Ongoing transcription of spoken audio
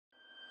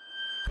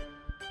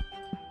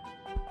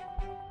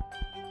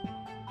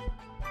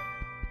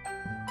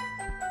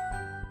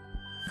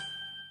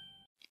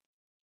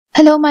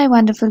Hello, my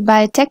wonderful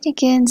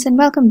biotechnicans, and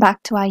welcome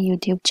back to our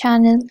YouTube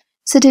channel.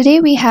 So today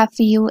we have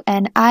for you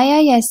an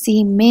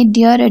IISc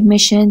Mid-Year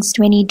Admissions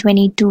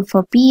 2022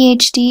 for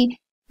PhD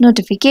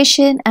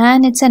notification,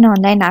 and it's an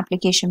online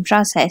application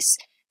process.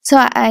 So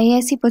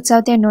IISc puts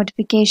out their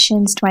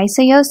notifications twice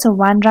a year. So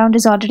one round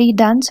is already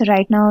done. So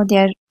right now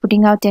they're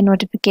putting out their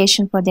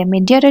notification for their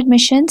mid-year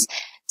admissions,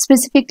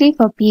 specifically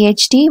for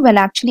PhD. Well,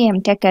 actually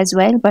MTech as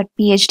well, but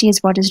PhD is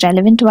what is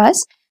relevant to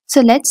us.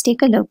 So let's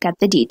take a look at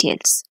the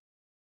details.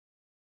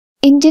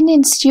 Indian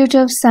Institute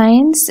of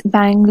Science,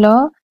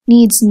 Bangalore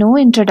needs no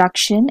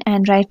introduction,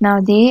 and right now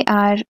they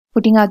are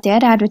putting out their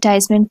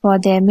advertisement for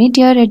their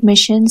mid-year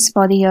admissions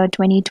for the year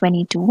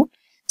 2022.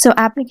 So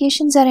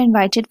applications are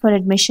invited for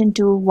admission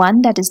to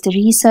one, that is the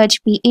research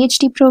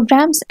PhD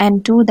programs,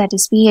 and two, that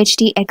is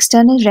PhD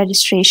external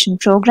registration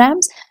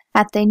programs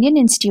at the Indian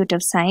Institute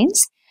of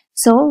Science.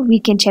 So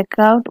we can check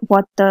out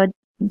what the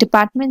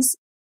departments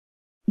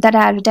that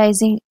are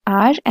advertising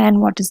are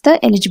and what is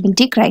the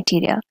eligibility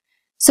criteria.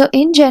 So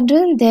in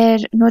general, their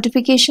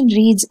notification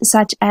reads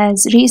such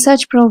as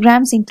research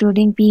programs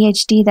including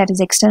PhD, that is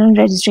external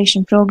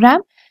registration program.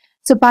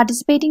 So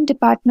participating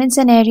departments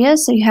and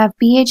areas, so you have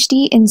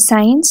PhD in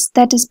science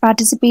that is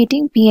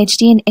participating,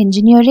 PhD in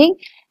engineering,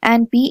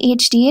 and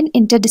PhD in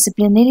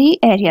interdisciplinary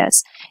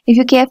areas. If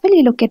you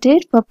carefully look at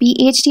it, for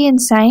PhD in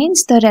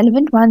science, the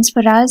relevant ones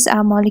for us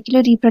are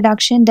molecular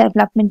reproduction,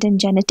 development, and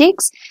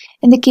genetics.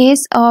 In the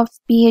case of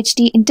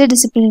PhD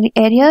interdisciplinary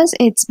areas,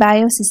 it's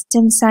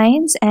biosystem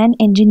science and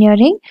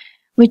engineering,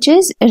 which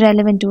is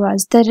relevant to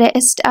us. The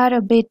rest are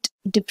a bit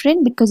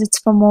different because it's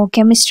for more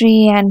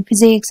chemistry and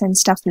physics and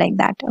stuff like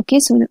that. Okay,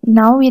 so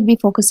now we'll be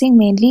focusing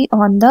mainly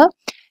on the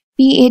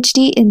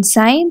PhD in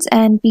science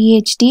and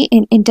PhD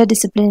in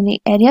interdisciplinary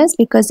areas,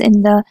 because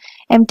in the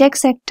MTech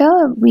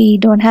sector, we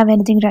don't have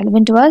anything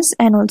relevant to us,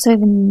 and also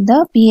in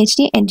the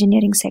PhD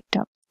engineering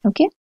sector.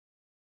 Okay.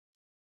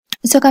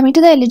 So coming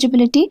to the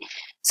eligibility,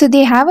 so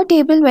they have a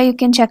table where you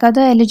can check out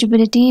the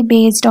eligibility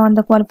based on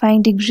the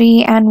qualifying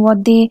degree and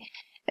what they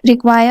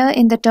require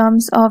in the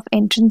terms of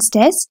entrance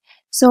test.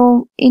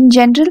 So in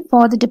general,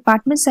 for the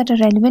departments that are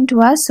relevant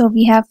to us, so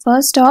we have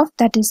first off,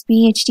 that is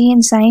PhD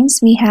in science,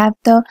 we have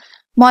the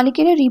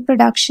molecular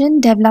reproduction,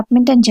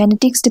 development, and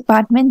genetics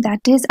department that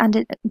is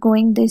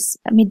undergoing this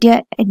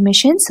mid-year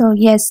admission. So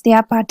yes, they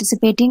are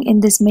participating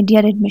in this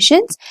mid-year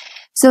admissions.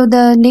 So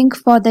the link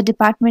for the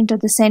department or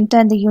the center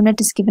and the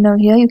unit is given over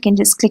here. You can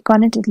just click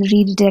on it. It will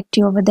redirect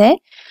you over there.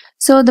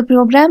 So the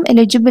program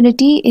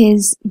eligibility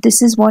is,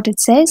 this is what it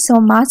says. So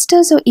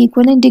master's or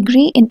equivalent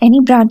degree in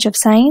any branch of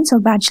science, or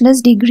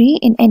bachelor's degree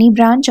in any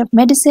branch of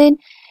medicine,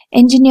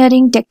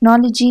 engineering,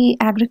 technology,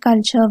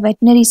 agriculture,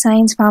 veterinary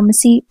science,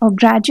 pharmacy, or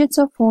graduates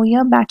of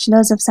 4-year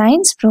bachelor's of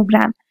science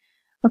program.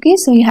 Okay,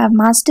 so you have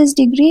master's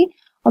degree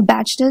or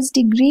bachelor's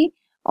degree,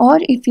 or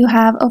if you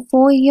have a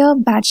 4-year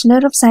bachelor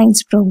of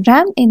science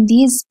program in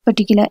these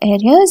particular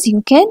areas,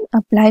 you can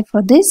apply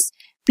for this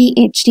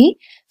PhD.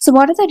 So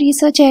what are the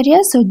research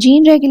areas? So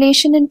gene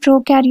regulation in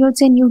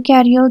prokaryotes and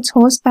eukaryotes,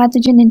 host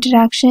pathogen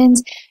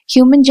interactions,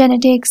 human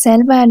genetics, cell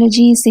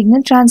biology,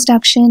 signal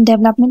transduction,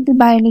 developmental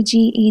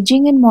biology,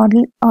 aging in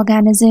model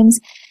organisms,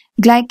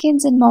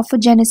 glycans and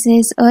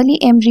morphogenesis, early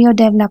embryo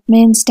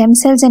development, stem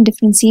cells and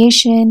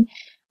differentiation,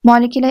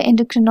 molecular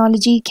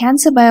endocrinology,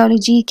 cancer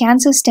biology,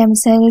 cancer stem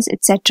cells,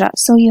 etc.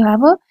 So you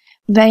have a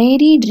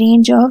varied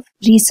range of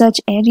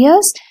research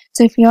areas.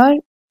 So if you're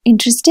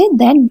interested,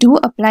 then do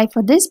apply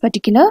for this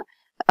particular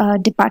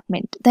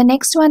department. The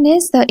next one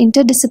is the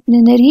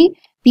interdisciplinary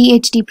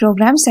PhD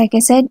programs. Like I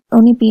said,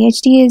 only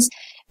PhD is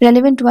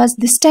relevant to us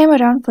this time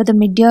around for the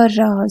mid-year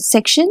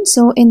section.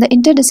 So in the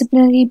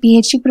interdisciplinary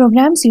PhD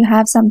programs, you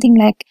have something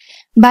like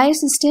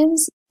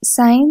biosystems,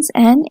 science,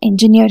 and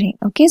engineering.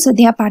 Okay, so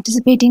they are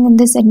participating in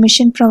this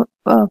admission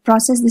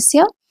process this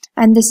year,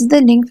 and this is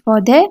the link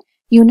for their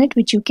unit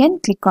which you can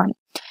click on.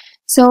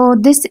 So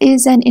this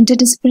is an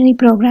interdisciplinary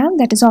program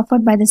that is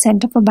offered by the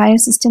Center for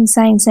Biosystem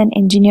Science and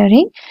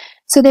Engineering.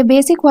 So the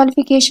basic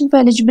qualification for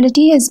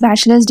eligibility is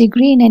bachelor's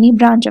degree in any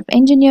branch of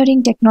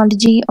engineering,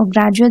 technology, or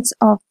graduates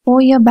of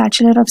 4-year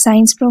Bachelor of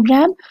Science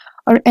program,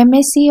 or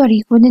MSc or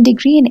equivalent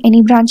degree in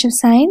any branch of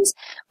science,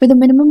 with a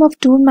minimum of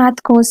 2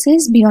 math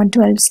courses beyond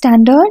 12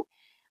 standard,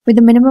 with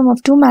a minimum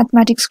of 2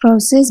 mathematics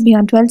courses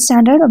beyond 12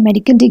 standard, or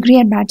medical degree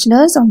at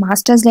bachelor's or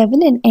master's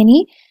level in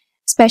any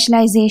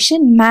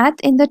specialization. Math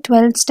in the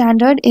 12th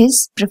standard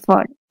is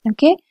preferred.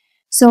 Okay.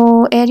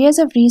 So areas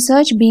of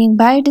research being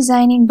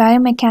biodesigning,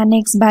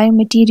 biomechanics,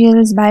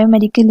 biomaterials,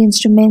 biomedical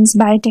instruments,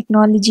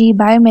 biotechnology,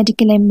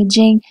 biomedical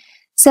imaging,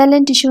 cell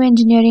and tissue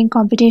engineering,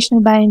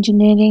 computational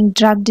bioengineering,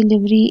 drug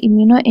delivery,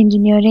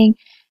 immunoengineering.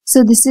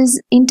 So this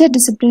is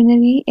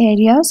interdisciplinary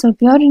area. So if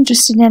you're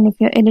interested and if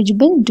you're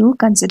eligible, do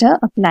consider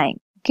applying.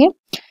 Okay.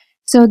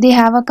 So they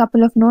have a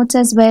couple of notes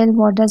as well.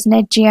 What does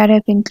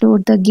NET-JRF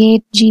include? The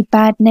GATE,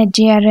 GPAT,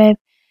 NET-JRF,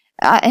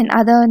 and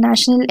other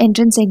national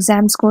entrance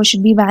exam score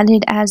should be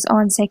valid as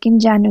on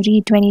 2nd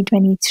January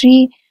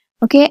 2023.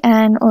 Okay,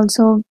 and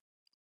also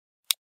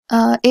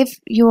if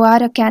you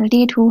are a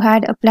candidate who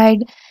had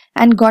applied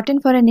and gotten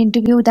for an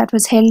interview that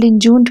was held in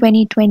June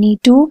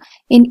 2022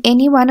 in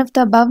any one of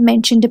the above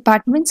mentioned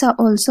departments are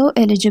also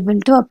eligible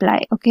to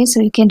apply. Okay,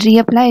 so you can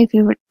reapply if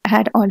you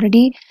had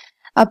already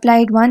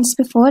applied once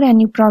before and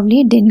you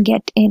probably didn't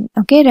get in.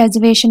 Okay,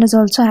 reservation is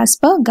also as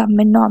per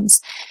government norms.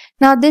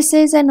 Now this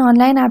is an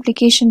online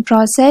application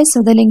process,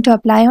 so the link to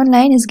apply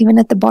online is given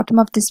at the bottom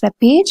of this web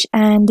page,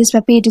 and this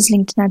web page is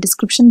linked in our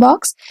description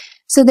box.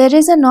 So there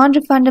is a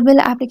non-refundable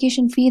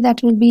application fee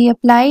that will be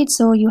applied,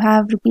 so you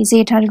have rupees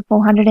 800,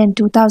 400 and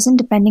 2000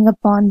 depending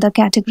upon the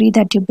category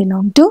that you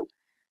belong to.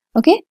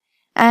 Okay,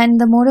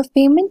 and the mode of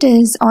payment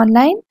is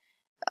online.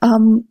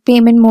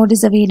 Payment mode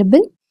is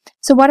available.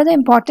 So what are the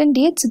important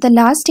dates? So the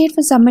last date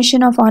for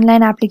submission of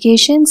online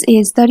applications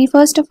is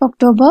 31st of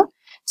October.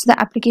 So the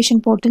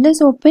application portal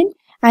is open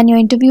and your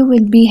interview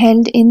will be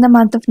held in the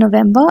month of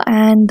November,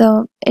 and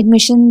the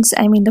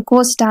the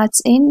course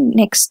starts in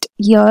next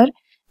year,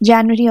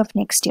 January of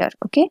next year.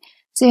 Okay,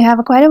 so you have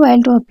quite a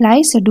while to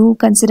apply, so do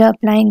consider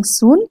applying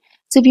soon.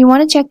 So if you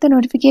want to check the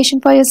notification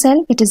for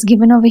yourself, it is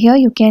given over here.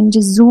 You can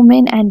just zoom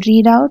in and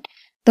read out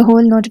the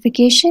whole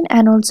notification,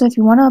 and also if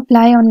you want to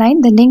apply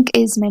online, the link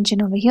is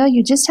mentioned over here.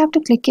 You just have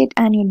to click it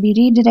and you'll be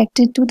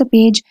redirected to the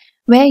page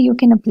where you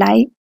can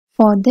apply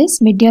for this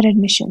mid-year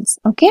admissions.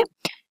 Okay,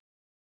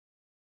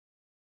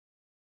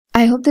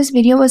 I hope this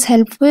video was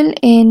helpful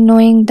in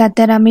knowing that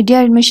there are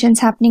mid-year admissions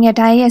happening at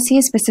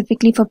IISc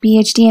specifically for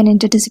PhD and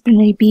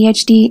interdisciplinary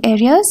PhD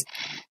areas.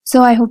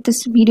 So I hope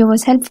this video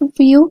was helpful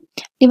for you.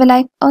 Leave a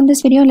like on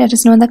this video and let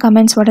us know in the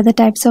comments what are the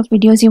types of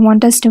videos you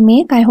want us to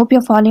make. I hope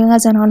you're following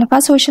us on all of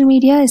our social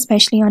media,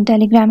 especially on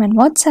Telegram and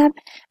WhatsApp,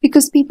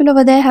 because people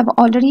over there have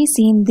already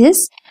seen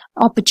this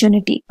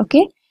opportunity.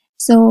 Okay,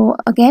 so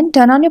again,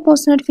 turn on your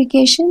post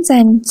notifications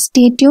and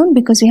stay tuned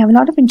because we have a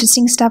lot of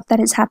interesting stuff that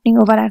is happening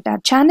over at our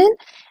channel,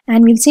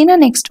 and we'll see you in our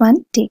next one.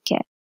 Take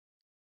care.